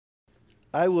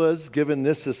I was given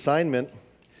this assignment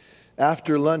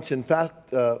after lunch. In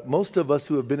fact, most of us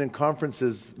who have been in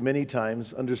conferences many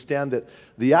times understand that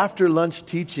the after lunch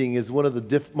teaching is one of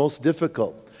the most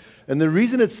difficult. And the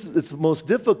reason it's most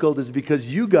difficult is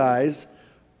because you guys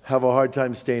have a hard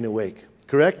time staying awake,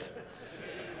 correct?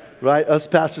 Right? Us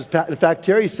pastors. In fact,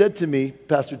 Terry said to me,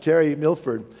 Pastor Terry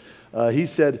Milford, he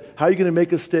said, "How are you going to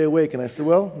make us stay awake?" And I said,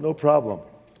 "Well, no problem.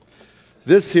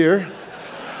 This here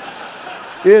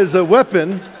is a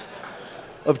weapon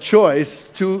of choice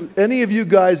to any of you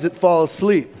guys that fall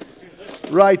asleep.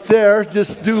 Right there,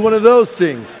 just do one of those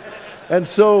things." And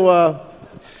so,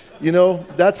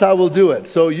 that's how we'll do it.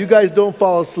 So you guys don't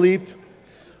fall asleep.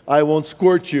 I won't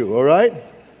squirt you, all right?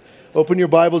 Open your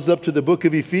Bibles up to the book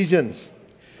of Ephesians.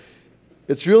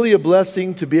 It's really a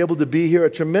blessing to be able to be here,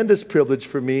 a tremendous privilege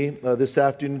for me this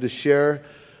afternoon to share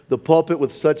the pulpit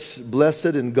with such blessed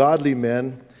and godly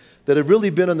men that have really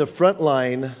been on the front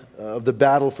line of the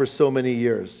battle for so many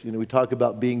years. We talk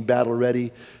about being battle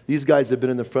ready. These guys have been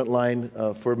in the front line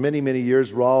for many, many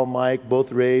years. Raul, Mike,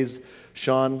 both Rays,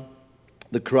 Sean,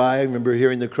 the Cry. I remember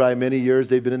hearing the Cry many years.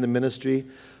 They've been in the ministry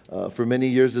for many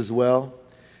years as well.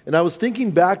 And I was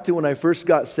thinking back to when I first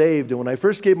got saved and when I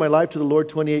first gave my life to the Lord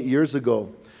 28 years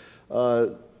ago,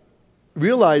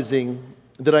 realizing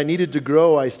that I needed to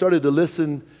grow, I started to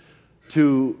listen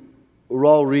to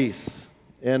Raul Reese.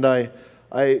 And I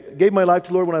gave my life to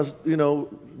the Lord when I was,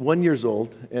 1 year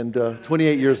old and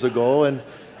 28 years ago. And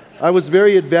I was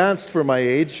very advanced for my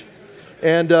age.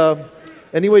 And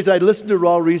anyways, I'd listen to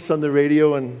Raul Reese on the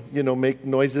radio and, make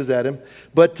noises at him.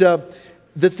 But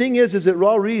the thing is that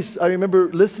Raul Reese, I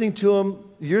remember listening to him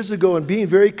years ago and being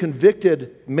very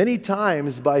convicted many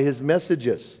times by his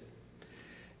messages.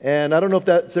 And I don't know if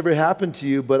that's ever happened to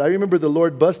you, but I remember the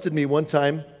Lord busted me one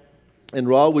time and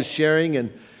Raul was sharing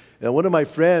and one of my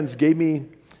friends gave me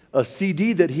a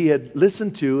CD that he had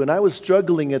listened to, and I was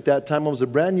struggling at that time. I was a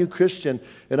brand new Christian,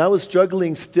 and I was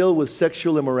struggling still with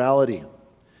sexual immorality.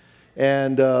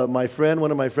 And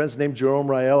one of my friends named Jerome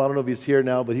Rael, I don't know if he's here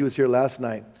now, but he was here last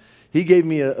night. He gave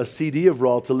me a CD of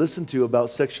Raul to listen to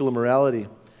about sexual immorality.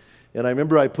 And I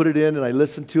remember I put it in and I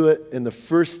listened to it, and the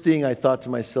first thing I thought to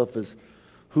myself is,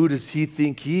 who does he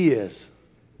think he is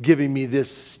giving me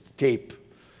this tape?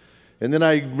 And then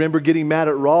I remember getting mad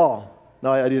at Raul.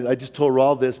 No, I didn't. I just told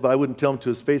Raul this, but I wouldn't tell him to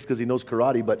his face because he knows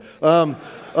karate. But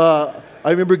I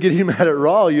remember getting mad at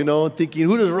Raul, and thinking,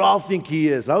 who does Raul think he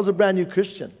is? And I was a brand new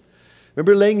Christian. I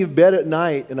remember laying in bed at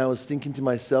night, and I was thinking to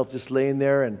myself, just laying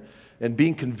there and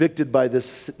being convicted by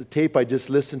this tape I just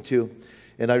listened to.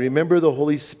 And I remember the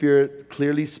Holy Spirit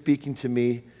clearly speaking to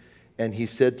me, and he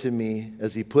said to me,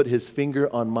 as he put his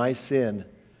finger on my sin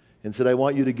and said, I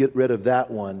want you to get rid of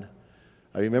that one.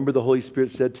 I remember the Holy Spirit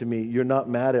said to me, you're not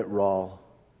mad at Raul,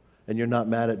 and you're not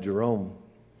mad at Jerome.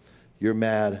 You're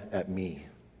mad at me.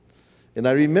 And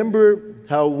I remember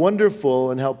how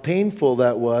wonderful and how painful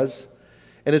that was.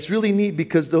 And it's really neat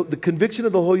because the conviction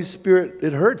of the Holy Spirit,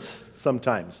 it hurts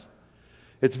sometimes.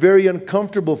 It's very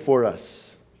uncomfortable for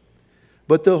us.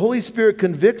 But the Holy Spirit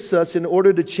convicts us in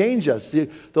order to change us. The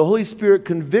Holy Spirit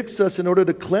convicts us in order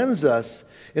to cleanse us,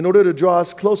 in order to draw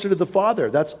us closer to the Father.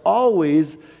 That's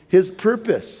always His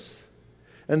purpose.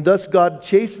 And thus God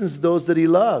chastens those that He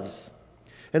loves.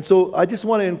 And so I just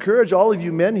want to encourage all of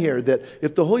you men here that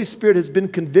if the Holy Spirit has been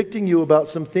convicting you about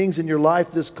some things in your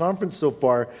life this conference so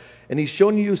far, and He's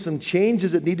shown you some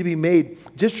changes that need to be made,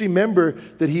 just remember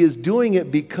that He is doing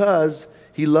it because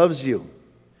He loves you.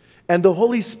 And the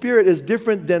Holy Spirit is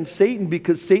different than Satan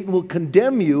because Satan will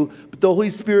condemn you, but the Holy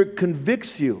Spirit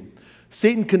convicts you.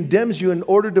 Satan condemns you in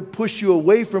order to push you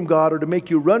away from God or to make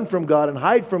you run from God and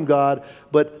hide from God,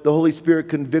 but the Holy Spirit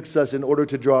convicts us in order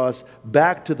to draw us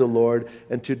back to the Lord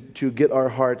and to get our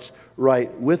hearts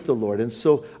right with the Lord. And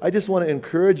so I just want to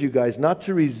encourage you guys not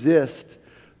to resist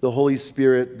the Holy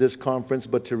Spirit this conference,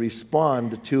 but to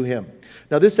respond to Him.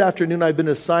 Now this afternoon I've been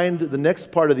assigned the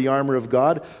next part of the armor of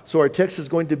God. So our text is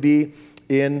going to be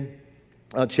in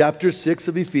chapter 6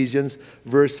 of Ephesians,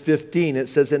 verse 15. It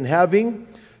says, and having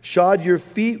shod your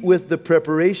feet with the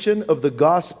preparation of the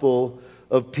gospel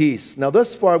of peace. Now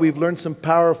thus far we've learned some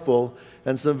powerful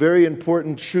and some very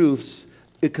important truths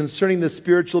concerning the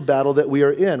spiritual battle that we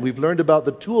are in. We've learned about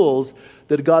the tools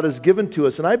that God has given to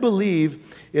us. And I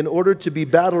believe in order to be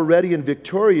battle ready and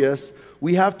victorious,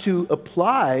 we have to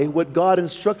apply what God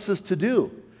instructs us to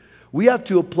do. We have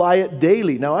to apply it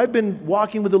daily. Now, I've been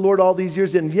walking with the Lord all these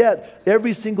years, and yet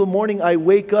every single morning I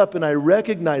wake up and I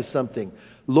recognize something.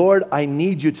 Lord, I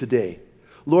need you today.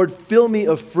 Lord, fill me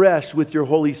afresh with your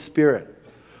Holy Spirit.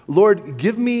 Lord,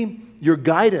 give me your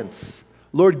guidance.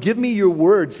 Lord, give me your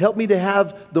words. Help me to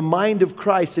have the mind of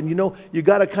Christ. And you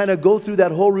got to kind of go through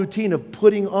that whole routine of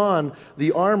putting on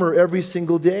the armor every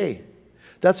single day.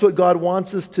 That's what God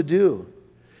wants us to do.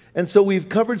 And so we've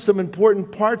covered some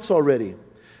important parts already.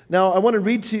 Now, I want to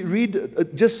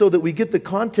read just so that we get the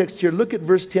context here. Look at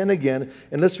verse 10 again,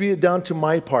 and let's read it down to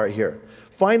my part here.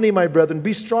 Finally, my brethren,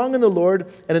 be strong in the Lord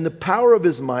and in the power of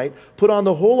his might. Put on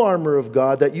the whole armor of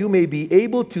God, that you may be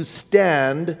able to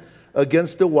stand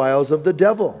against the wiles of the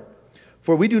devil.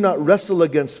 For we do not wrestle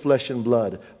against flesh and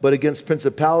blood, but against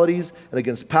principalities and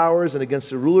against powers and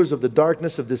against the rulers of the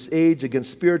darkness of this age,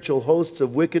 against spiritual hosts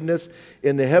of wickedness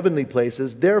in the heavenly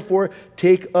places. Therefore,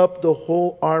 take up the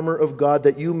whole armor of God,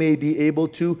 that you may be able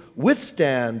to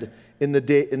withstand in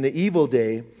the evil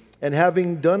day, and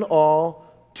having done all,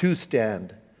 to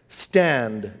stand.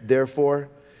 Stand, therefore,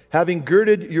 having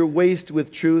girded your waist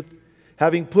with truth,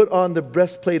 having put on the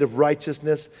breastplate of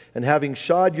righteousness, and having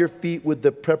shod your feet with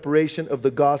the preparation of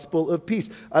the gospel of peace.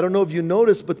 I don't know if you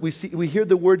noticed, but we hear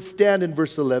the word stand in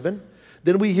verse 11.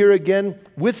 Then we hear again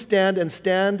withstand and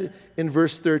stand in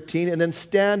verse 13, and then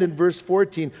stand in verse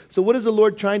 14. So what is the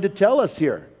Lord trying to tell us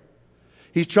here?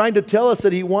 He's trying to tell us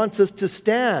that he wants us to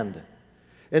stand.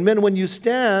 And men, when you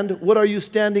stand, what are you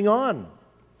standing on?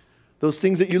 Those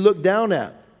things that you look down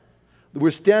at.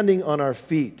 We're standing on our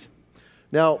feet.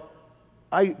 Now,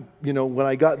 when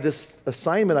I got this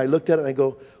assignment, I looked at it and I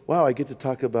go, wow, I get to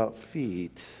talk about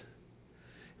feet.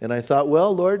 And I thought,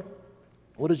 well, Lord,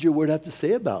 what does your word have to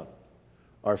say about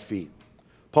our feet?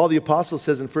 Paul the Apostle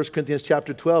says in 1 Corinthians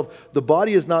chapter 12, the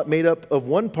body is not made up of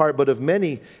one part, but of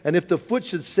many. And if the foot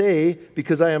should say,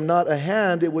 because I am not a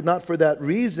hand, it would not for that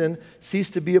reason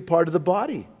cease to be a part of the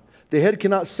body. The head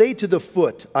cannot say to the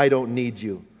foot, I don't need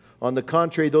you. On the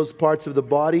contrary, those parts of the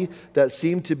body that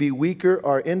seem to be weaker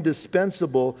are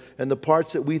indispensable, and the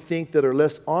parts that we think that are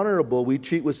less honorable, we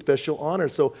treat with special honor.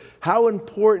 So how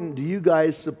important do you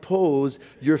guys suppose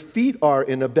your feet are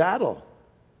in a battle?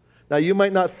 Now, you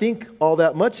might not think all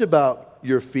that much about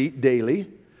your feet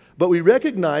daily, but we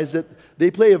recognize that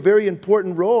they play a very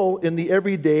important role in the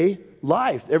everyday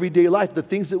life, the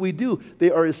things that we do. They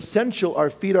are essential. Our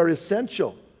feet are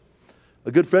essential.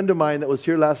 A good friend of mine that was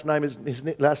here last night, his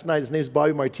name is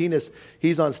Bobby Martinez.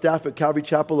 He's on staff at Calvary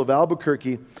Chapel of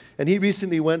Albuquerque, and he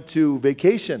recently went to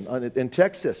vacation in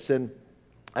Texas. And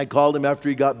I called him after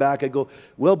he got back. I go,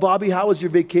 well, Bobby, how was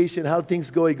your vacation? How did things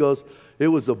go? He goes, it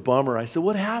was a bummer. I said,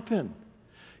 what happened?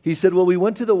 He said, well, we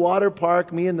went to the water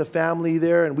park, me and the family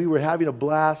there, and we were having a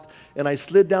blast, and I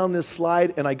slid down this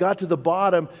slide, and I got to the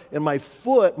bottom, and my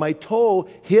toe,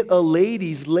 hit a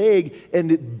lady's leg,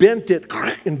 and it bent it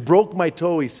and broke my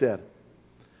toe, he said.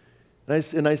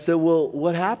 And I said, well,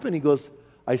 what happened? He goes,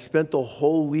 I spent the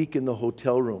whole week in the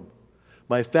hotel room.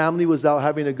 My family was out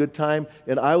having a good time,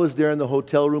 and I was there in the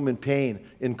hotel room in pain,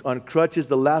 on crutches.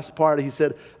 The last part, he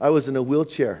said, I was in a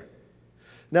wheelchair.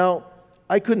 Now,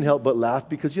 I couldn't help but laugh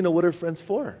because what are friends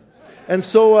for? And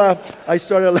so I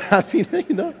started laughing,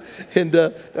 and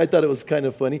I thought it was kind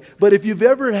of funny. But if you've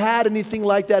ever had anything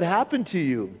like that happen to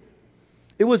you,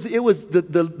 it was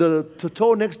the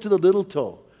toe next to the little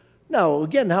toe. Now,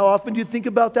 again, how often do you think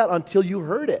about that until you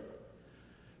heard it?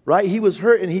 Right? He was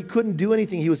hurt and he couldn't do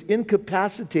anything. He was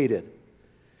incapacitated.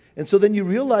 And so then you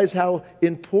realize how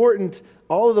important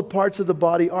all of the parts of the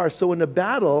body are. So in a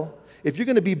battle, if you're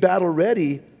going to be battle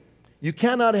ready, you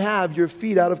cannot have your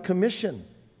feet out of commission.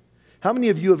 How many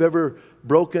of you have ever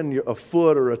broken a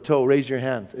foot or a toe? Raise your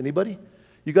hands. Anybody?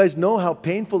 You guys know how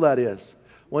painful that is.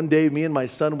 One day, me and my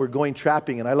son were going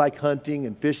trapping, and I like hunting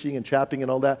and fishing and trapping and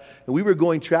all that. And we were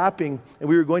going trapping, and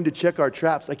we were going to check our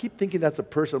traps. I keep thinking that's a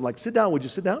person. I'm like, sit down. Would you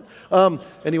sit down?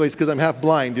 Anyways, because I'm half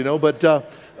blind, but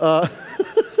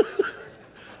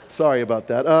sorry about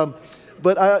that.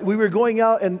 But we were going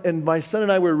out, and my son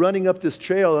and I were running up this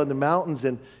trail in the mountains,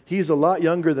 and he's a lot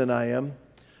younger than I am.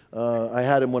 I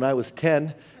had him when I was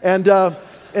 10.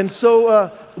 And so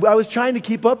I was trying to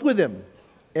keep up with him.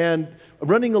 And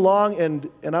running along, and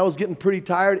I was getting pretty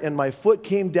tired, and my foot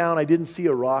came down. I didn't see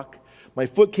a rock. My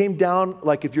foot came down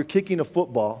like if you're kicking a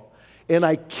football. And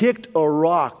I kicked a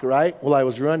rock, right, while I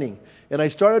was running. And I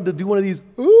started to do one of these,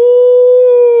 ooh,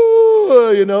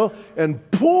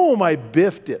 and boom, I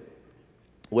biffed it.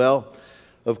 Well,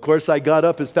 of course, I got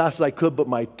up as fast as I could, but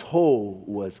my toe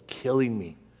was killing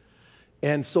me.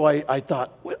 And so I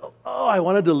thought, well, I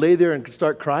wanted to lay there and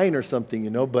start crying or something,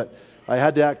 but I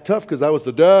had to act tough because I was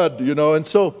the dad,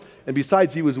 and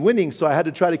besides, he was winning, so I had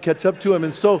to try to catch up to him.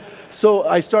 And so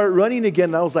I started running again,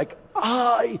 and I was like,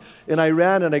 and I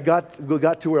ran, and I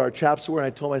got to where our traps were, and I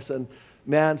told my son,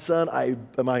 man, son,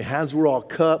 my hands were all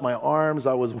cut, my arms,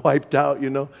 I was wiped out,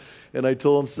 And I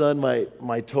told him, son,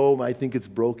 my toe, I think it's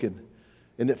broken.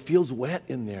 And it feels wet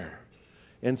in there.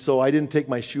 And so I didn't take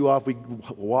my shoe off. We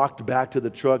walked back to the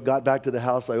truck, got back to the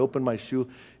house. I opened my shoe,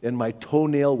 and my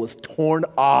toenail was torn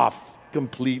off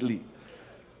completely.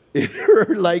 It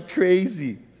hurt like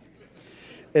crazy.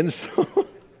 And so,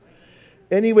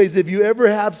 anyways, if you ever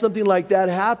have something like that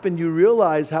happen, you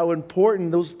realize how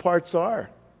important those parts are.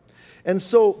 And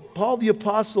so Paul the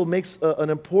Apostle makes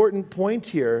an important point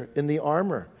here in the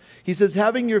armor. He says,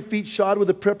 having your feet shod with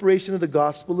the preparation of the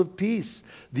gospel of peace.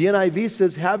 The NIV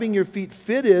says, having your feet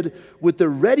fitted with the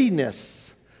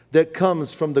readiness that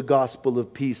comes from the gospel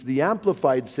of peace. The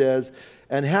Amplified says,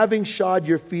 and having shod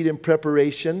your feet in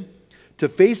preparation to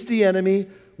face the enemy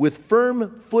with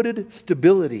firm-footed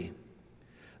stability.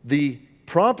 The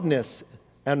promptness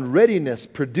and readiness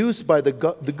produced by the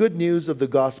good news of the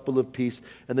gospel of peace.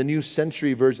 And the New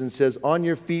Century Version says, on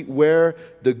your feet wear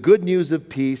the good news of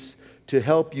peace to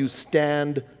help you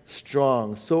stand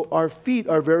strong. So our feet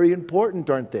are very important,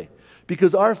 aren't they?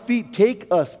 Because our feet take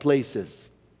us places.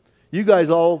 You guys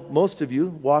most of you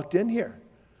walked in here.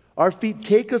 Our feet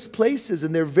take us places,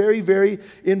 and they're very, very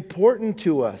important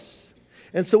to us.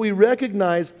 And so we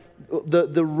recognize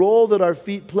the role that our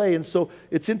feet play. And so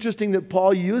it's interesting that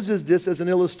Paul uses this as an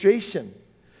illustration.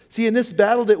 See, in this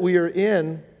battle that we are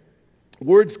in,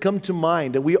 words come to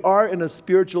mind. And we are in a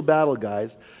spiritual battle,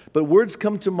 guys. But words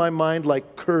come to my mind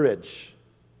like courage.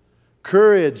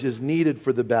 Courage is needed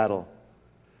for the battle.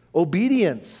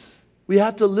 Obedience. We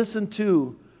have to listen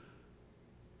to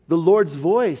the Lord's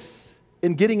voice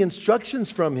in getting instructions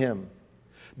from Him.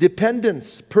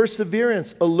 Dependence,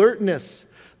 perseverance, alertness.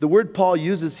 The word Paul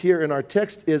uses here in our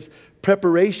text is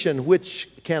preparation, which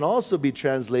can also be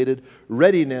translated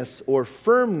readiness or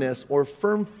firmness or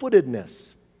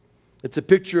firm-footedness. It's a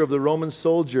picture of the Roman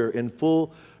soldier in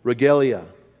full regalia.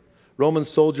 Roman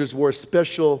soldiers wore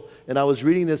special, and I was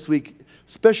reading this week,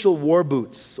 special war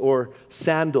boots or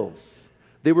sandals.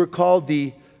 They were called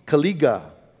the caliga.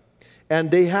 And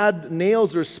they had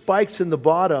nails or spikes in the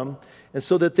bottom, and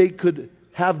so that they could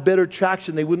have better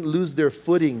traction. They wouldn't lose their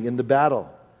footing in the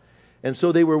battle. And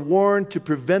so they were worn to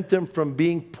prevent them from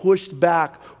being pushed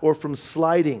back or from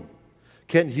sliding.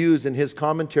 Kent Hughes, in his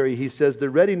commentary, he says, the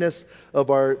readiness of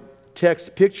our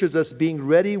text pictures us being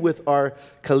ready with our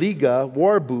caliga,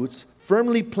 war boots,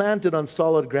 firmly planted on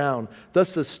solid ground,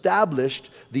 thus established.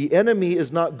 The enemy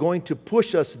is not going to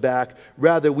push us back.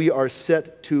 Rather, we are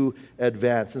set to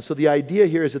advance. And so the idea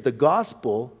here is that the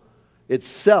gospel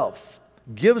itself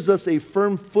gives us a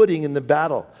firm footing in the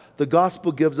battle. The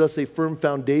gospel gives us a firm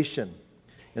foundation.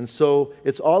 And so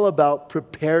it's all about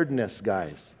preparedness,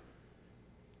 guys.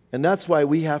 And that's why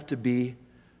we have to be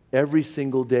every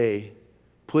single day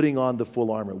putting on the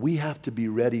full armor. We have to be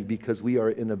ready because we are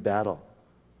in a battle.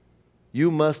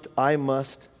 You must, I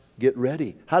must get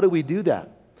ready. How do we do that?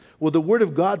 Well, the Word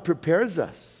of God prepares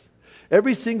us.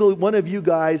 Every single one of you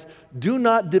guys, do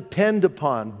not depend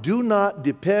upon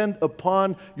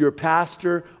your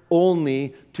pastor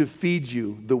only to feed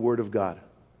you the Word of God.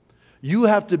 You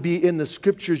have to be in the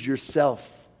Scriptures yourself.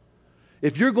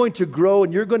 If you're going to grow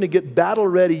and you're going to get battle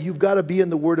ready, you've got to be in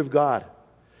the Word of God.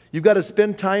 You've got to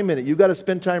spend time in it. You've got to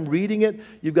spend time reading it.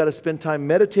 You've got to spend time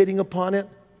meditating upon it.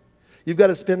 You've got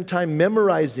to spend time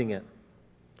memorizing it.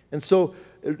 And so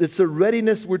it's a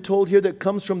readiness, we're told here, that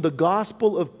comes from the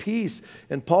gospel of peace.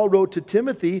 And Paul wrote to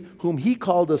Timothy, whom he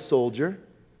called a soldier,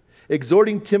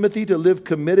 exhorting Timothy to live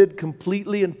committed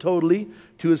completely and totally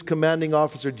to his commanding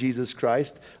officer, Jesus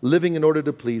Christ, living in order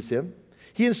to please him.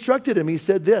 He instructed him, he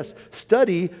said this,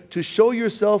 study to show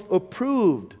yourself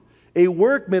approved, a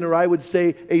workman, or I would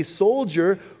say a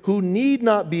soldier, who need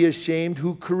not be ashamed,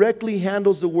 who correctly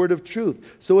handles the word of truth.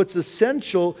 So it's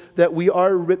essential that we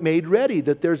are made ready,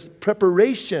 that there's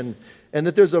preparation, and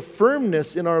that there's a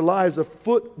firmness in our lives.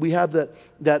 We have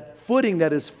that footing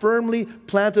that is firmly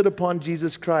planted upon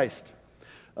Jesus Christ.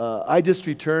 I just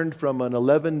returned from an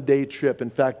 11-day trip. In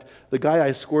fact, the guy I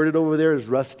escorted over there is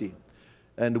Rusty.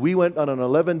 And we went on an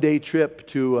 11-day trip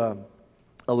to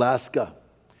Alaska.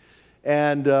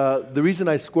 And the reason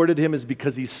I escorted him is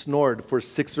because he snored for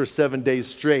 6 or 7 days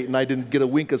straight, and I didn't get a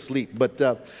wink of sleep.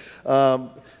 But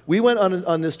we went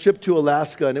on this trip to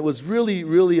Alaska, and it was really,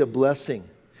 really a blessing.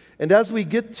 And as we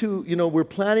get to, we're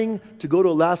planning to go to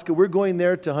Alaska. We're going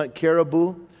there to hunt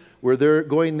caribou. We're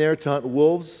going there to hunt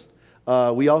wolves.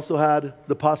 We also had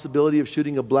the possibility of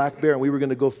shooting a black bear, and we were going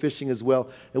to go fishing as well.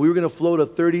 And we were going to float a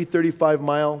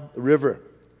 35-mile river.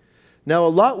 Now, a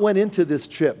lot went into this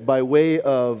trip by way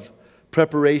of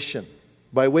preparation,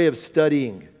 by way of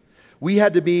studying. We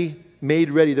had to be made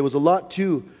ready. There was a lot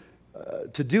to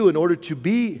do in order to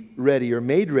be ready or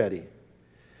made ready.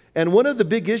 And one of the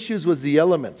big issues was the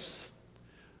elements,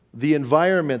 the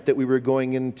environment that we were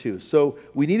going into. So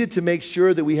we needed to make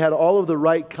sure that we had all of the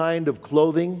right kind of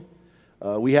clothing.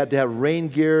 We had to have rain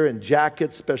gear and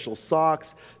jackets, special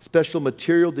socks, special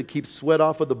material to keep sweat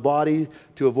off of the body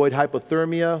to avoid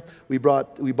hypothermia. We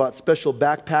bought special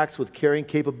backpacks with carrying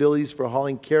capabilities for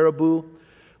hauling caribou.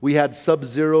 We had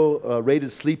sub-zero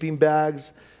rated sleeping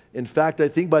bags. In fact, I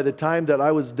think by the time that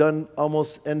I was done,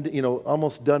 almost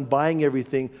done buying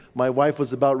everything, my wife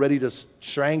was about ready to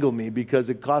strangle me because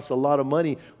it costs a lot of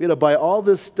money. We had to buy all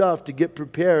this stuff to get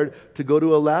prepared to go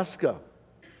to Alaska.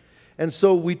 And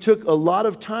so we took a lot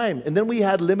of time. And then we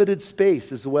had limited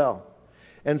space as well.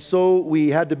 And so we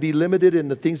had to be limited in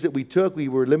the things that we took. We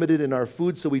were limited in our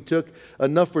food, so we took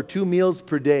enough for 2 meals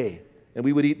per day. And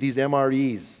we would eat these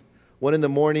MREs, one in the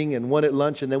morning and one at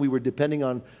lunch, and then we were depending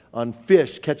on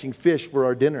fish, catching fish for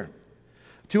our dinner.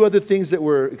 2 other things that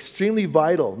were extremely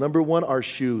vital. Number 1, our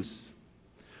shoes.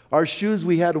 Our shoes,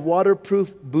 we had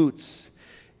waterproof boots.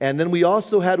 And then we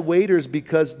also had waders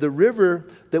because the river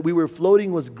that we were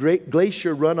floating was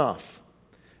glacier runoff.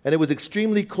 And it was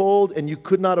extremely cold, and you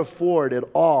could not afford at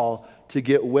all to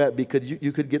get wet because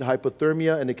you could get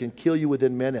hypothermia, and it can kill you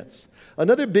within minutes.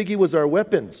 Another biggie was our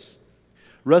weapons.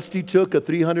 Rusty took a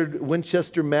 300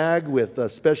 Winchester mag with a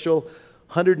special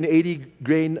 180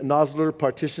 grain nozzler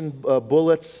partition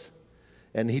bullets,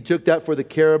 and he took that for the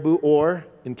caribou or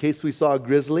in case we saw a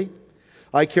grizzly.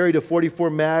 I carried a 44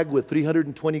 mag with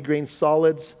 320 grain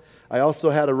solids. I also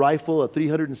had a rifle, a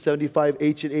 375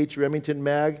 H&H Remington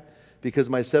mag, because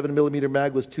my 7mm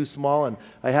mag was too small, and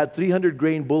I had 300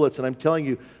 grain bullets, and I'm telling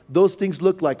you, those things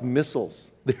looked like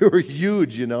missiles. They were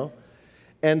huge, you know.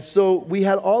 And so we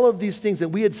had all of these things,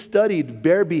 and we had studied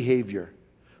bear behavior.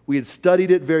 We had studied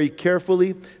it very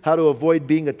carefully, how to avoid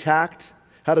being attacked,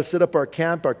 how to set up our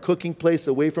camp, our cooking place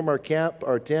away from our camp,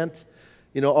 our tent.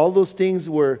 You know, all those things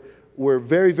were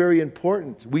very, very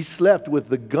important. We slept with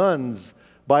the guns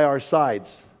by our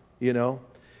sides, you know.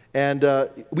 And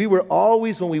we were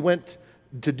always, when we went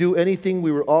to do anything,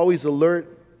 we were always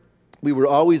alert. We were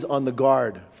always on the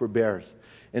guard for bears.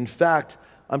 In fact,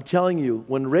 I'm telling you,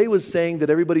 when Ray was saying that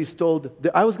everybody's told,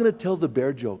 I was going to tell the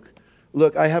bear joke.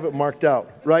 Look, I have it marked out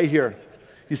right here.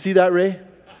 You see that, Ray?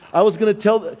 I was going to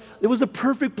tell, it was a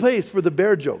perfect place for the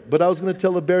bear joke, but I was going to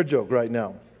tell a bear joke right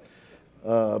now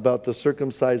about the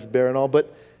circumcised bear and all.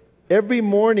 But every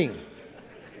morning,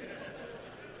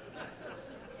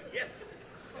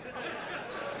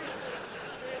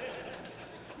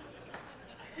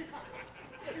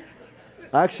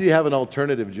 I actually have an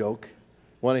alternative joke.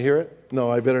 Want to hear it? No,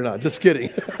 I better not. Just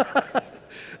kidding.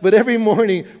 But every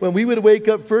morning, when we would wake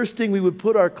up, first thing we would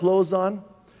put our clothes on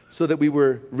so that we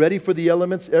were ready for the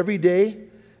elements. Every day,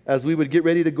 as we would get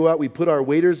ready to go out, we put our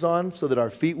waders on so that our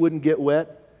feet wouldn't get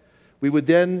wet. We would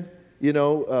then,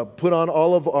 put on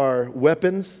all of our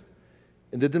weapons.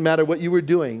 And it didn't matter what you were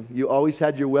doing, you always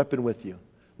had your weapon with you.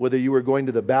 Whether you were going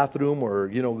to the bathroom or,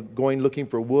 going looking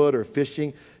for wood or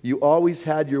fishing, you always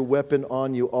had your weapon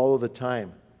on you all of the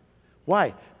time.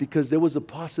 Why? Because there was a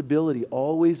possibility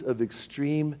always of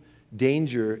extreme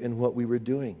danger in what we were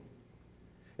doing.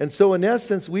 And so in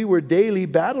essence, we were daily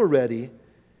battle ready,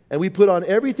 and we put on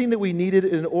everything that we needed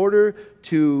in order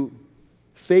to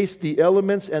face the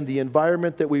elements and the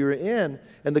environment that we were in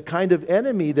and the kind of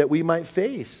enemy that we might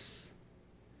face.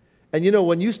 And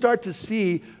when you start to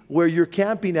see where you're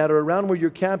camping at or around where you're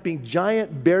camping,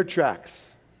 giant bear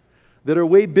tracks that are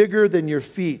way bigger than your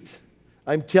feet,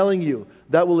 I'm telling you,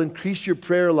 that will increase your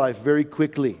prayer life very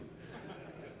quickly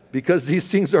because these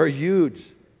things are huge.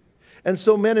 And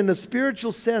so, men, in a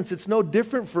spiritual sense, it's no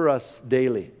different for us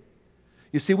daily.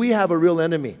 You see, we have a real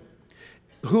enemy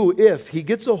who, if he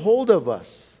gets a hold of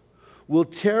us, will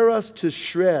tear us to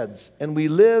shreds, and we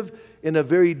live in a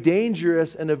very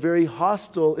dangerous and a very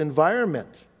hostile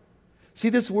environment. See,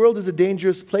 this world is a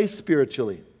dangerous place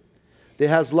spiritually. It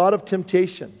has a lot of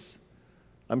temptations.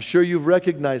 I'm sure you've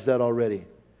recognized that already.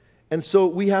 And so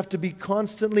we have to be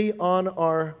constantly on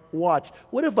our watch.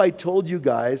 What if I told you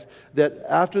guys that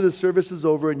after the service is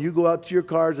over and you go out to your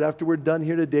cars after we're done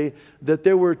here today, that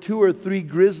there were 2 or 3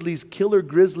 grizzlies, killer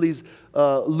grizzlies,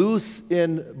 loose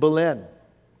in Belen?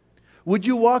 Would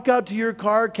you walk out to your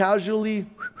car casually,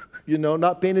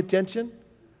 not paying attention?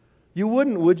 You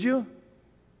wouldn't, would you?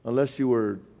 Unless you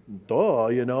were,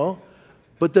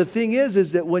 But the thing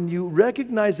is that when you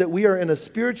recognize that we are in a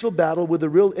spiritual battle with a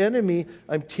real enemy,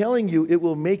 I'm telling you, it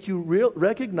will make you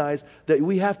recognize that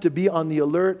we have to be on the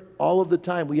alert all of the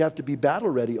time. We have to be battle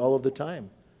ready all of the time.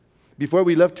 Before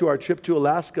we left to our trip to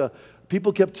Alaska,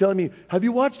 people kept telling me, have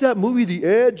you watched that movie, The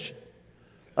Edge?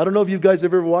 I don't know if you guys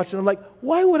have ever watched it. I'm like,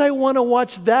 why would I want to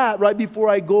watch that right before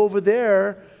I go over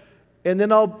there? And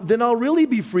then I'll really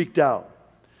be freaked out.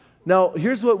 Now,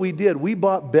 here's what we did. We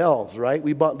bought bells, right?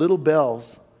 We bought little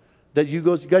bells that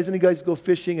any guys go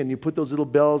fishing and you put those little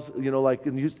bells, like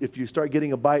if you start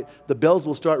getting a bite, the bells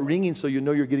will start ringing so you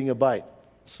know you're getting a bite.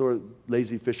 Sort of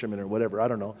lazy fishermen or whatever, I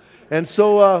don't know. And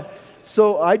so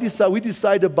we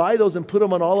decided to buy those and put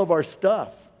them on all of our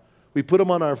stuff. We put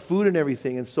them on our food and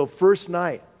everything. And so first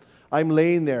night, I'm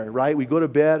laying there, right? We go to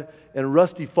bed and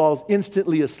Rusty falls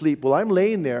instantly asleep. Well, I'm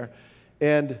laying there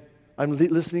and I'm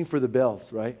listening for the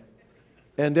bells, right?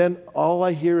 And then all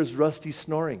I hear is Rusty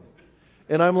snoring.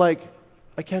 And I'm like,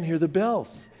 I can't hear the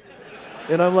bells.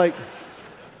 And I'm like,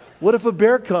 what if a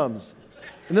bear comes?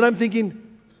 And then I'm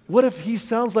thinking, what if he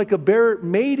sounds like a bear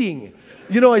mating?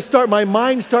 My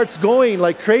mind starts going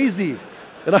like crazy.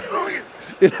 And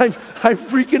I'm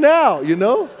freaking out,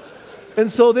 And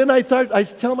so then I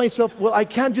tell myself, well, I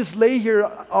can't just lay here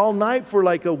all night for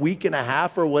like a week and a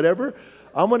half or whatever.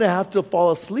 I'm going to have to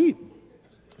fall asleep.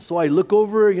 So I look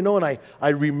over, and I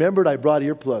remembered I brought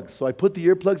earplugs. So I put the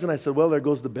earplugs and I said, well, there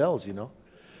goes the bells,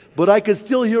 But I could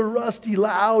still hear Rusty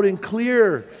loud and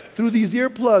clear through these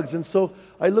earplugs. And so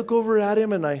I look over at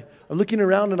him and I'm looking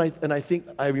around and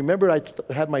I remembered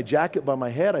I had my jacket by my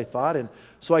head, I thought. And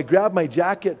so I grabbed my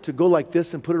jacket to go like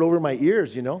this and put it over my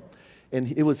ears, And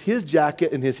it was his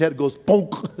jacket and his head goes,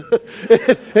 bonk.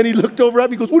 And he looked over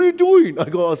at me and goes, what are you doing? I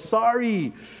go, oh,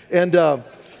 sorry. And,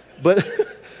 but...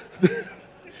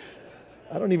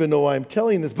 I don't even know why I'm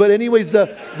telling this, but anyways,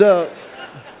 the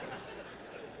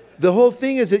whole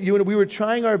thing is that we were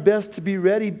trying our best to be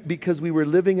ready because we were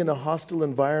living in a hostile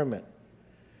environment.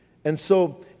 And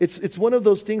so it's one of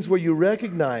those things where you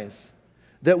recognize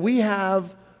that we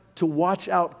have to watch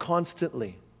out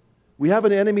constantly. We have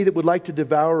an enemy that would like to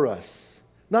devour us.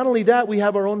 Not only that, we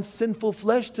have our own sinful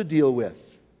flesh to deal with.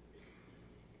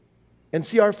 And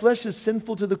see, our flesh is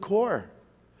sinful to the core.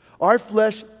 Our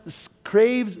flesh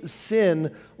craves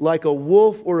sin like a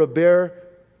wolf or a bear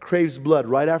craves blood.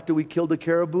 Right after we killed the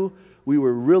caribou, we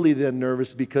were really then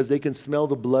nervous because they can smell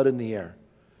the blood in the air.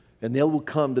 And they will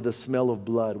come to the smell of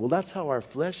blood. Well, that's how our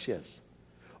flesh is.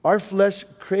 Our flesh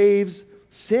craves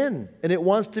sin, and it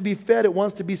wants to be fed. It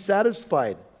wants to be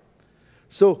satisfied.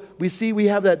 So we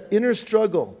have that inner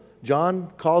struggle.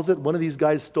 John calls it, one of these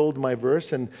guys stole my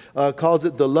verse, and calls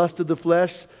it the lust of the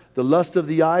flesh, the lust of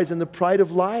the eyes, and the pride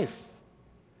of life.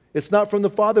 It's not from the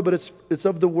Father, but it's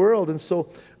of the world. And so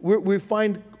we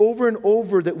find over and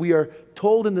over that we are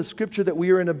told in the Scripture that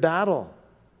we are in a battle.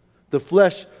 The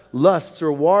flesh lusts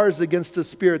or wars against the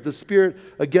Spirit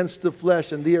against the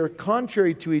flesh, and they are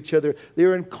contrary to each other. They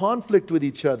are in conflict with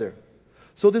each other.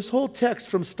 So this whole text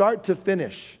from start to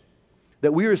finish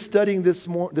that we are studying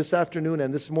this afternoon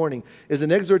and this morning is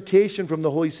an exhortation from the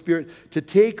Holy Spirit to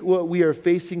take what we are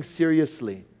facing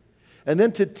seriously. And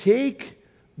then to take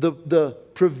the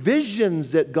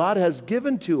provisions that God has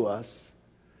given to us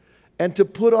and to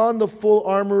put on the full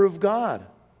armor of God,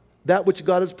 that which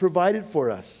God has provided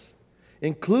for us,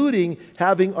 including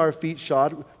having our feet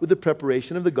shod with the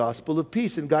preparation of the gospel of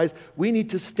peace. And guys, we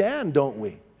need to stand, don't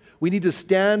we? We need to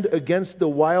stand against the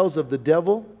wiles of the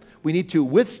devil. We need to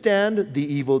withstand the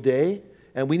evil day,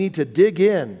 and we need to dig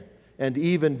in and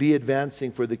even be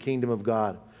advancing for the kingdom of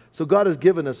God. So God has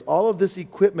given us all of this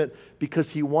equipment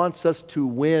because He wants us to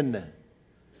win.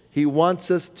 He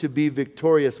wants us to be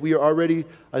victorious. We are already,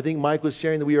 I think Mike was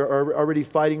sharing that we are already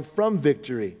fighting from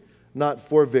victory, not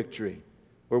for victory.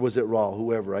 Or was it Raul?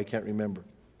 Whoever, I can't remember.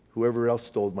 Whoever else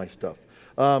stole my stuff.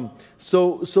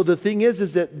 So the thing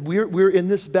is that we're in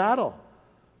this battle.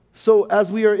 So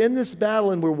as we are in this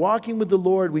battle and we're walking with the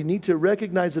Lord, we need to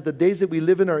recognize that the days that we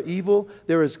live in are evil.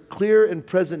 There is clear and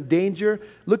present danger.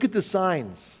 Look at the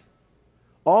signs.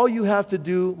 All you have to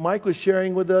do, Mike was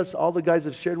sharing with us, all the guys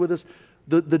have shared with us,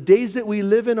 the days that we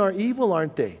live in are evil,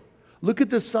 aren't they? Look at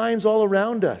the signs all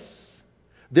around us.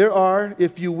 There are,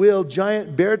 if you will,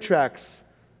 giant bear tracks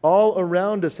all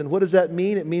around us. And what does that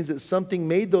mean? It means that something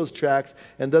made those tracks,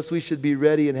 and thus we should be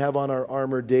ready and have on our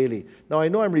armor daily. Now, I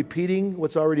know I'm repeating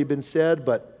what's already been said,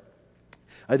 but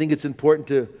I think it's important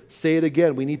to say it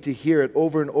again. We need to hear it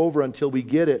over and over until we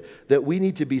get it, that we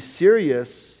need to be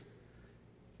serious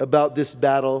about this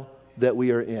battle that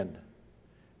we are in.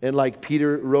 And like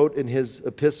Peter wrote in his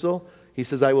epistle, he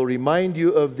says, I will remind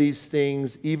you of these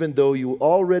things even though you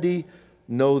already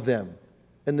know them.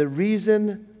 And the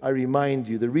reason I remind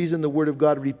you, the reason the Word of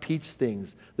God repeats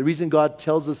things, the reason God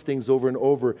tells us things over and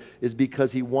over is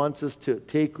because He wants us to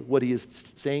take what He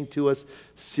is saying to us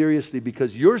seriously,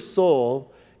 because your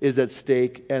soul is at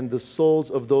stake and the souls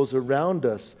of those around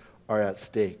us are at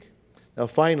stake. Now,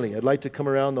 finally, I'd like to come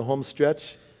around the home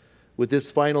stretch with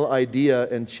this final idea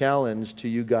and challenge to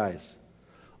you guys.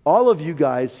 All of you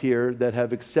guys here that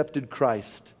have accepted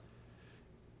Christ,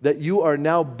 that you are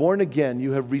now born again,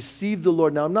 you have received the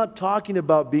Lord. Now, I'm not talking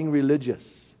about being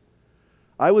religious.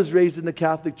 I was raised in the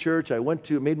Catholic Church. I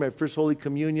made my first Holy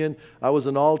Communion. I was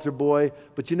an altar boy.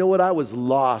 But you know what? I was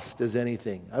lost as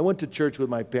anything. I went to church with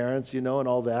my parents, and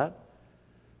all that.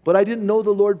 But I didn't know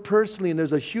the Lord personally, and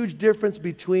there's a huge difference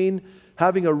between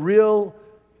having a real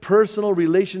personal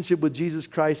relationship with Jesus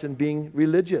Christ and being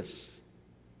religious.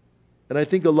 And I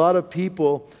think a lot of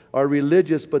people are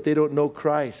religious, but they don't know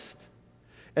Christ.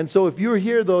 And so if you're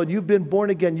here, though, and you've been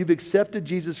born again, you've accepted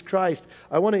Jesus Christ,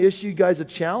 I want to issue you guys a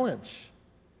challenge.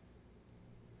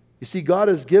 You see, God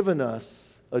has given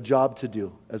us a job to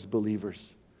do as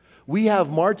believers. We have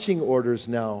marching orders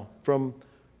now from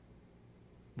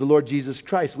the Lord Jesus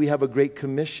Christ. We have a great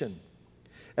commission.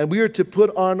 And we are to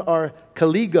put on our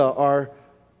kaliga, our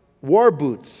war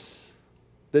boots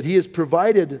that He has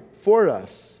provided for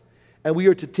us. And we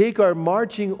are to take our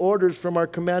marching orders from our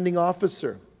commanding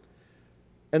officer.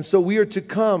 And so we are to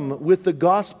come with the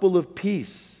gospel of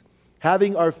peace,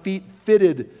 having our feet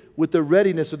fitted with the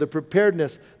readiness or the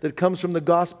preparedness that comes from the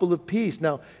gospel of peace.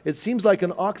 Now, it seems like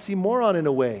an oxymoron in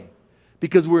a way,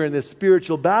 because we're in this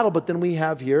spiritual battle, but then we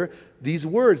have here these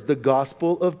words, the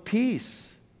gospel of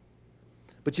peace.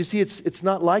 But you see, it's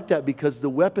not like that, because the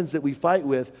weapons that we fight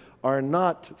with are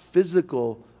not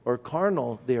physical or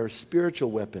carnal. They are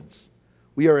spiritual weapons.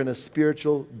 We are in a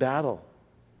spiritual battle.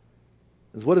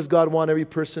 What does God want every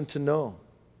person to know?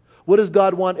 What does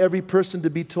God want every person to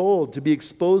be told, to be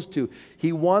exposed to?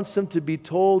 He wants them to be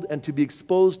told and to be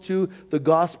exposed to the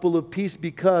gospel of peace,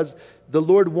 because the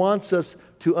Lord wants us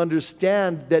to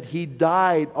understand that He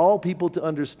died, all people to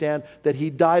understand that He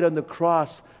died on the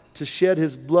cross to shed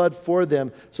His blood for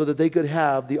them so that they could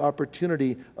have the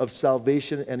opportunity of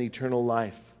salvation and eternal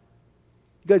life.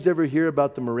 You guys ever hear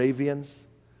about the Moravians?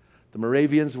 The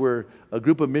Moravians were a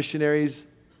group of missionaries,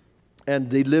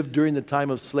 and they lived during the time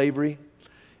of slavery.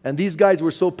 And these guys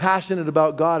were so passionate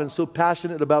about God and so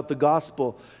passionate about the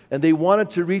gospel. And they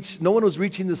wanted to reach, no one was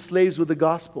reaching the slaves with the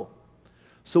gospel.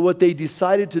 So what they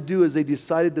decided to do is they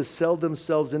decided to sell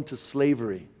themselves into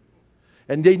slavery.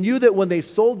 And they knew that when they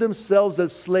sold themselves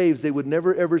as slaves, they would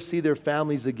never ever see their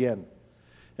families again.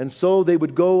 And so they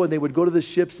would go to the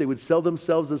ships, they would sell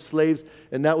themselves as slaves,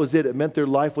 and that was it. It meant their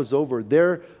life was over.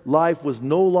 Their life was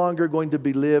no longer going to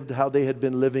be lived how they had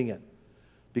been living it,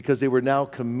 because they were now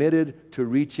committed to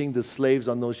reaching the slaves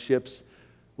on those ships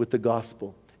with the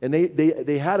gospel. And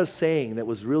they had a saying that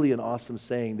was really an awesome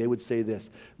saying. They would say this: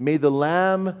 "May the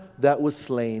Lamb that was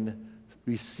slain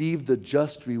receive the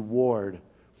just reward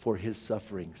for His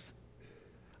sufferings."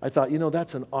 I thought,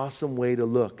 that's an awesome way to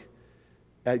look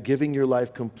at giving your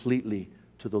life completely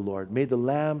to the Lord. May the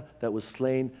Lamb that was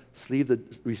slain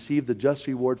receive the just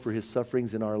reward for His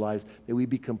sufferings in our lives. May we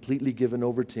be completely given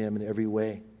over to Him in every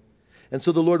way. And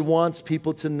so the Lord wants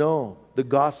people to know the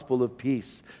gospel of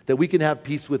peace, that we can have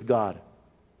peace with God,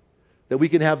 that we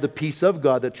can have the peace of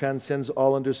God that transcends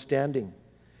all understanding.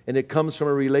 And it comes from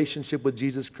a relationship with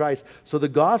Jesus Christ. So the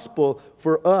gospel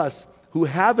for us who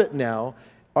have it now,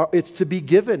 it's to be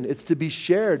given, it's to be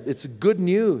shared, it's good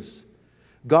news.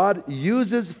 God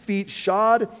uses feet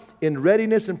shod in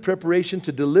readiness and preparation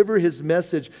to deliver His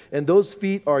message, and those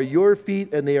feet are your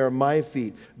feet and they are my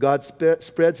feet. God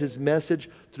spreads His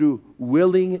message through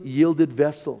willing, yielded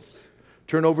vessels.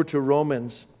 Turn over to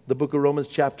Romans, the book of Romans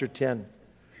chapter 10.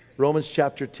 Romans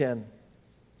chapter 10.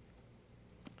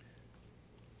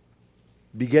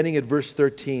 Beginning at verse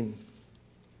 13.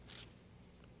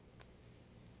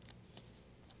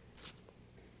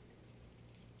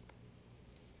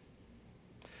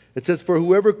 It says, "For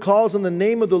whoever calls on the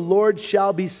name of the Lord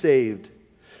shall be saved.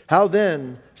 How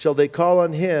then shall they call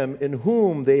on Him in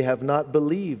whom they have not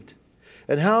believed?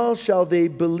 And how shall they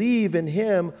believe in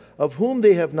Him of whom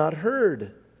they have not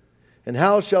heard? And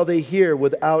how shall they hear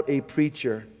without a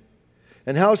preacher?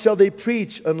 And how shall they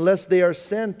preach unless they are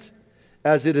sent?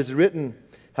 As it is written,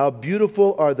 how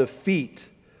beautiful are the feet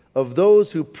of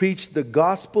those who preach the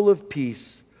gospel of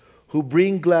peace, who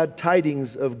bring glad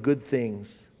tidings of good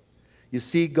things." You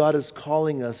see, God is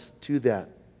calling us to that.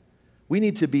 We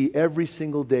need to be every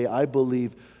single day, I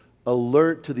believe,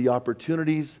 alert to the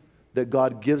opportunities that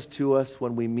God gives to us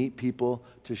when we meet people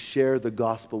to share the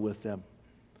gospel with them.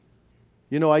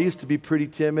 I used to be pretty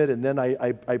timid, and then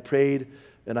I prayed,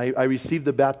 and I received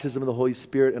the baptism of the Holy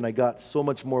Spirit, and I got so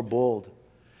much more bold.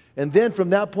 And then from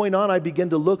that point on, I began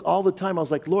to look all the time. I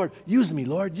was like, Lord, use me,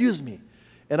 Lord, use me.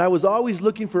 And I was always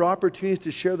looking for opportunities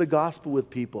to share the gospel with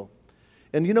people.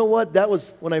 And you know what? That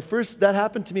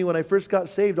happened to me when I first got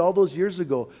saved all those years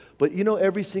ago. But you know,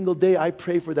 every single day I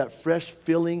pray for that fresh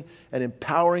filling and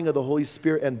empowering of the Holy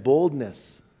Spirit and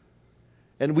boldness.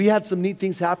 And we had some neat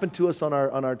things happen to us on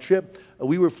our trip.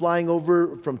 We were flying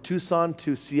over from Tucson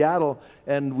to Seattle,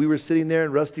 and we were sitting there,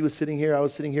 and Rusty was sitting here, I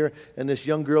was sitting here, and this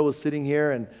young girl was sitting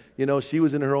here, and you know, she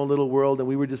was in her own little world, and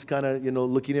we were just kind of, you know,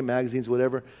 looking at magazines,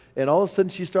 whatever. And all of a sudden,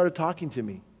 she started talking to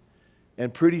me.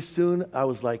 And pretty soon, I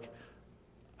was like,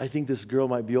 I think this girl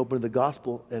might be open to the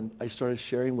gospel, and I started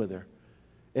sharing with her.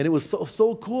 And it was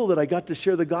so cool that I got to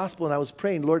share the gospel, and I was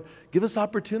praying, Lord, give us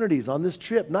opportunities on this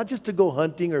trip, not just to go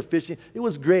hunting or fishing. It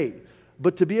was great,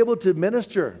 but to be able to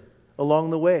minister along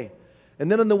the way.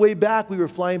 And then on the way back, we were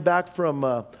flying back from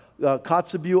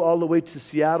Kotzebue all the way to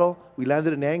Seattle. We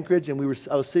landed in Anchorage, and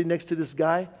I was sitting next to this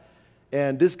guy.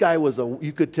 And this guy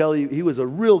you could tell he was a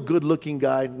real good-looking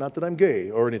guy. Not that I'm gay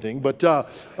or anything, but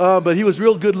he was a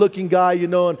real good-looking guy, you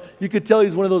know. And you could tell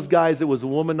he's one of those guys that was a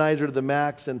womanizer to the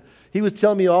max. And he was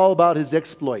telling me all about his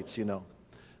exploits, you know,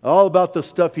 all about the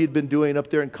stuff he'd been doing up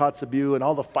there in Kotzebue and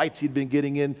all the fights he'd been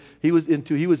getting in. He was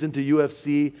into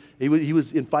UFC.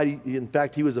 In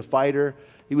fact, he was a fighter.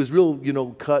 He was real, you know,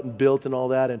 cut and built and all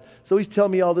that. And so he's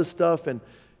telling me all this stuff, and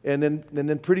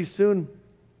then pretty soon,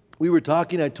 we were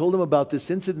talking. I told him about this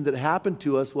incident that happened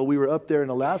to us while we were up there in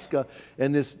Alaska,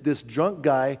 and this drunk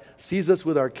guy sees us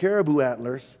with our caribou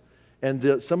antlers,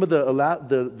 and some of the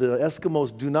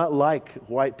Eskimos do not like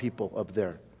white people up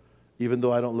there, even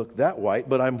though I don't look that white,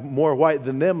 but I'm more white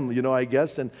than them, you know, I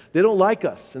guess, and they don't like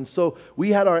us. And so we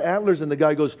had our antlers, and the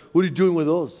guy goes, "What are you doing with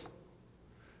those?"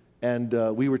 And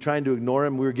we were trying to ignore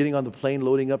him. We were getting on the plane,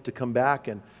 loading up to come back,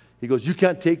 and he goes, "You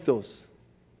can't take those."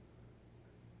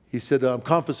 He said, "I'm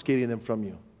confiscating them from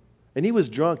you." And he was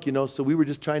drunk, you know, so we were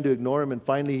just trying to ignore him. And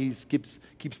finally, he keeps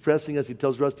pressing us. He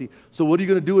tells Rusty, "So what are you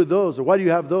going to do with those? Or why do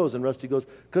you have those?" And Rusty goes,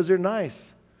 "Because they're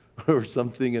nice," or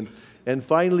something. And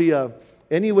finally,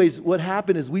 anyways, what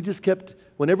happened is we just kept,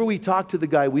 whenever we talked to the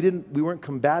guy, we weren't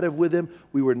combative with him.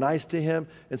 We were nice to him.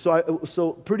 And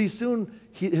so pretty soon,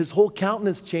 his whole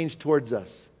countenance changed towards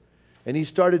us. And he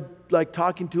started like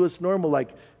talking to us normal,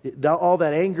 like all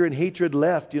that anger and hatred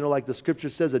left, you know, like the scripture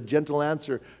says, a gentle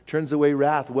answer turns away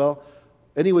wrath. Well,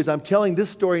 anyways, I'm telling this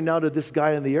story now to this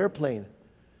guy in the airplane.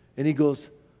 And he goes,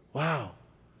 "Wow,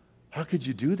 how could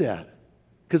you do that?"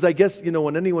 Because I guess, you know,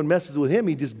 when anyone messes with him,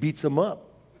 he just beats them up.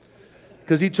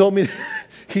 Because he told me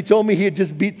he had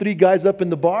just beat 3 guys up in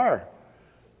the bar.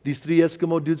 These 3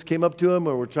 Eskimo dudes came up to him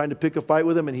or were trying to pick a fight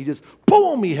with him, and he just,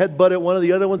 boom, he headbutted one of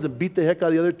the other ones and beat the heck out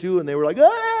of the other 2, and they were like,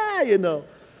 "Ah," you know.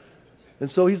 And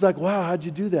so he's like, "Wow, how'd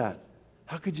you do that?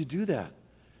 How could you do that?"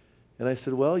 And I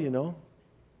said, "Well, you know,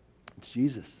 it's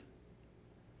Jesus."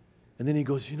 And then he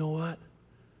goes, "You know what?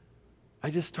 I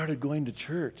just started going to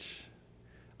church.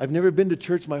 I've never been to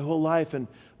church my whole life, and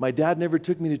my dad never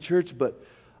took me to church, but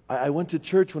I went to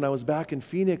church when I was back in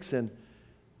Phoenix, and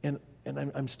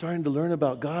I'm starting to learn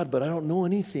about God, but I don't know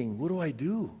anything. What do I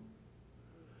do?"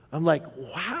 I'm like,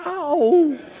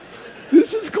 wow,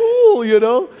 this is cool, you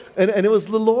know? And it was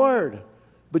the Lord.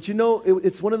 But you know,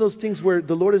 it's one of those things where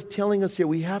the Lord is telling us here,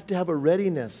 we have to have a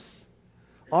readiness.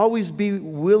 Always be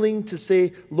willing to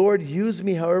say, "Lord, use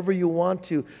me however you want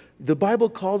to." The Bible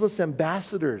calls us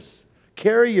ambassadors,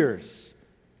 carriers,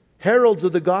 heralds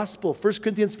of the gospel. 1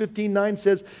 Corinthians 15:9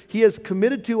 says, "He has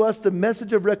committed to us the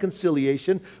message of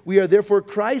reconciliation. We are therefore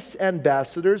Christ's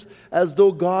ambassadors, as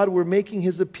though God were making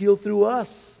his appeal through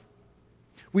us.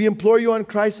 We implore you on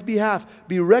Christ's behalf,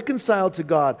 be reconciled to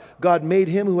God. God made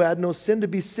him who had no sin to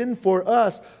be sin for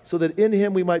us, so that in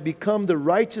him we might become the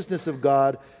righteousness of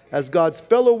God. As God's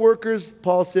fellow workers,"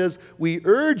 Paul says, "we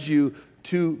urge you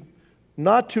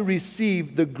not to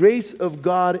receive the grace of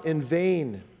God in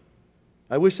vain."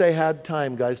 I wish I had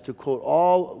time, guys, to quote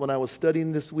all, when I was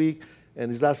studying this week and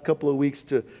these last couple of weeks,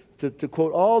 to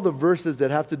quote all the verses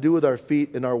that have to do with our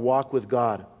feet in our walk with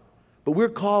God. But we're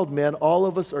called, man, all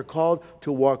of us are called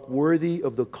to walk worthy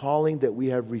of the calling that we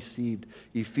have received.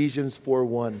 Ephesians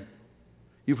 4:1.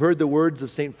 You've heard the words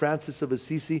of St. Francis of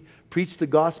Assisi, "Preach the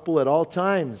gospel at all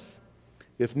times.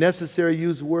 If necessary,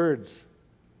 use words."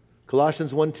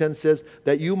 Colossians 1:10 says,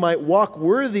 "That you might walk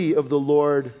worthy of the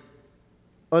Lord,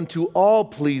 unto all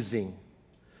pleasing."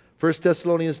 1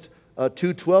 Thessalonians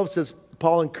 2:12 says,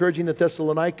 Paul encouraging the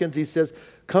Thessalonians, he says,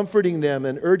 comforting them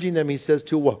and urging them, he says,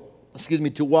 to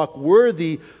walk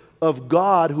worthy of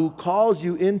God who calls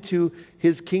you into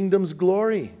his kingdom's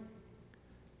glory.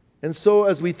 And so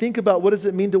as we think about what does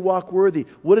it mean to walk worthy,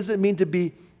 what does it mean to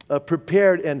be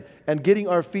prepared and getting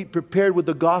our feet prepared with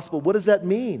the gospel, what does that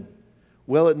mean?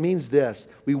 Well, it means this.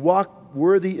 We walk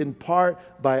worthy in part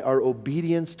by our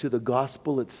obedience to the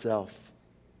gospel itself.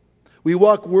 We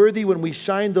walk worthy when we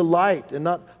shine the light and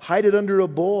not hide it under a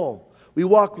bowl. We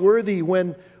walk worthy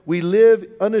when we live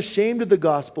unashamed of the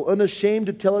gospel, unashamed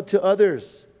to tell it to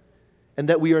others, and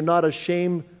that we are not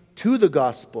ashamed to the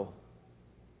gospel.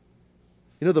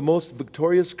 You know, the most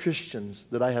victorious Christians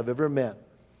that I have ever met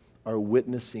are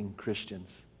witnessing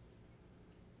Christians,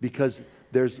 because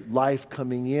there's life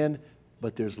coming in,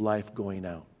 but there's life going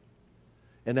out.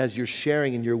 And as you're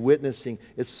sharing and you're witnessing,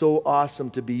 it's so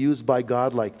awesome to be used by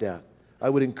God like that. I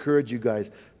would encourage you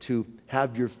guys to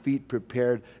have your feet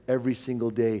prepared every single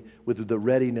day with the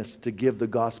readiness to give the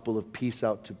gospel of peace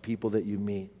out to people that you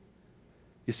meet.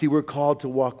 You see, we're called to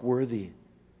walk worthy.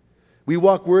 We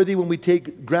walk worthy when we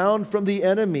take ground from the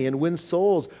enemy and win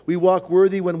souls. We walk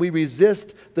worthy when we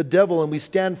resist the devil and we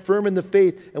stand firm in the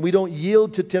faith and we don't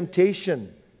yield to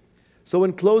temptation. So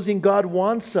in closing, God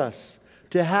wants us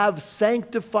to have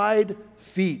sanctified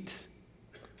feet.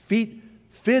 Feet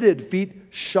fitted, feet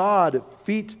shod,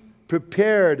 feet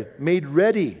prepared, made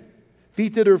ready.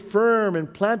 Feet that are firm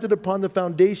and planted upon the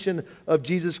foundation of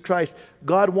Jesus Christ.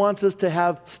 God wants us to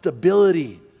have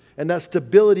stability. And that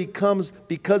stability comes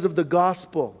because of the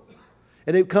gospel.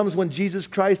 And it comes when Jesus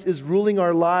Christ is ruling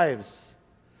our lives.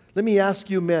 Let me ask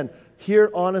you, men,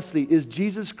 here honestly, is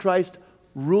Jesus Christ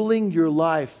ruling your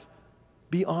life?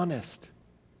 Be honest.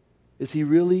 Is He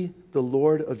really the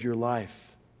Lord of your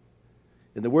life?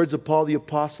 In the words of Paul the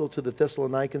Apostle to the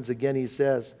Thessalonians, again he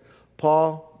says,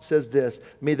 Paul says this,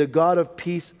 "May the God of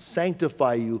peace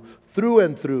sanctify you through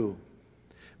and through.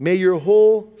 May your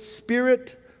whole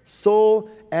spirit, soul,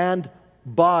 and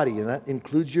body," and that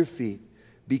includes your feet,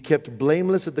 "be kept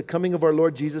blameless at the coming of our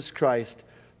Lord Jesus Christ.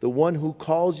 The one who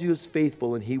calls you is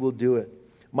faithful, and He will do it."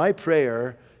 My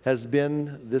prayer has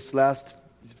been this last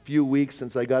few weeks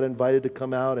since I got invited to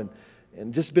come out, and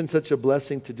just been such a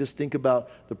blessing to just think about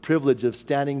the privilege of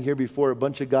standing here before a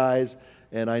bunch of guys.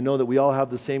 And I know that we all have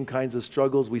the same kinds of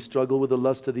struggles. We struggle with the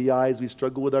lust of the eyes. We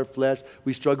struggle with our flesh.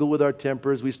 We struggle with our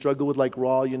tempers. We struggle with, like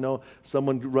Raw, you know,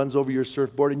 someone runs over your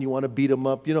surfboard and you want to beat them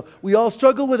up. You know, we all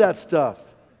struggle with that stuff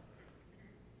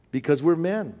because we're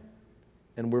men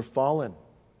and we're fallen.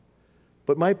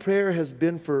 But my prayer has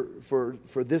been for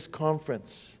this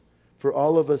conference, for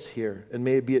all of us here, and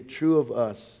may it be true of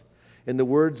us. In the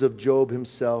words of Job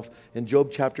himself, in Job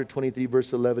chapter 23,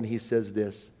 verse 11, he says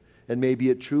this, and may it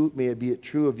be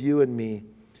true of you and me.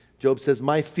 Job says,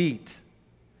 "My feet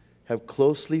have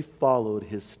closely followed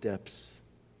His steps.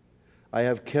 I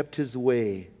have kept His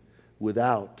way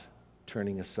without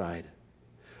turning aside.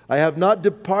 I have not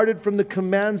departed from the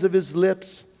commands of His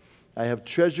lips. I have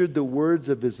treasured the words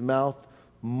of His mouth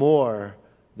more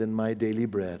than my daily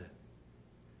bread."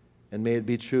 And may it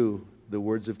be true, the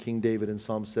words of King David in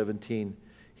Psalm 17.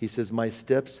 He says, "My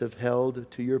steps have held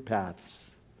to your paths.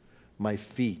 My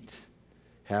feet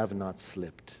have not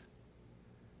slipped."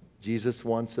 Jesus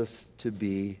wants us to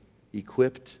be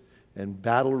equipped and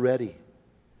battle ready.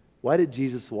 Why did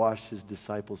Jesus wash His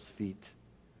disciples' feet?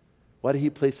 Why did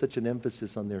He place such an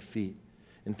emphasis on their feet?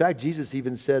 In fact, Jesus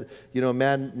even said, you know, a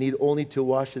man need only to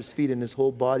wash his feet and his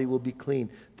whole body will be clean.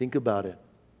 Think about it.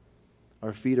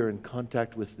 Our feet are in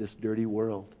contact with this dirty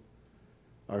world.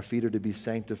 Our feet are to be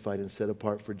sanctified and set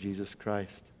apart for Jesus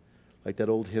Christ. Like that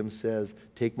old hymn says,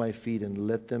 "Take my feet and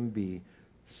let them be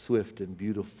swift and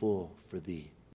beautiful for Thee."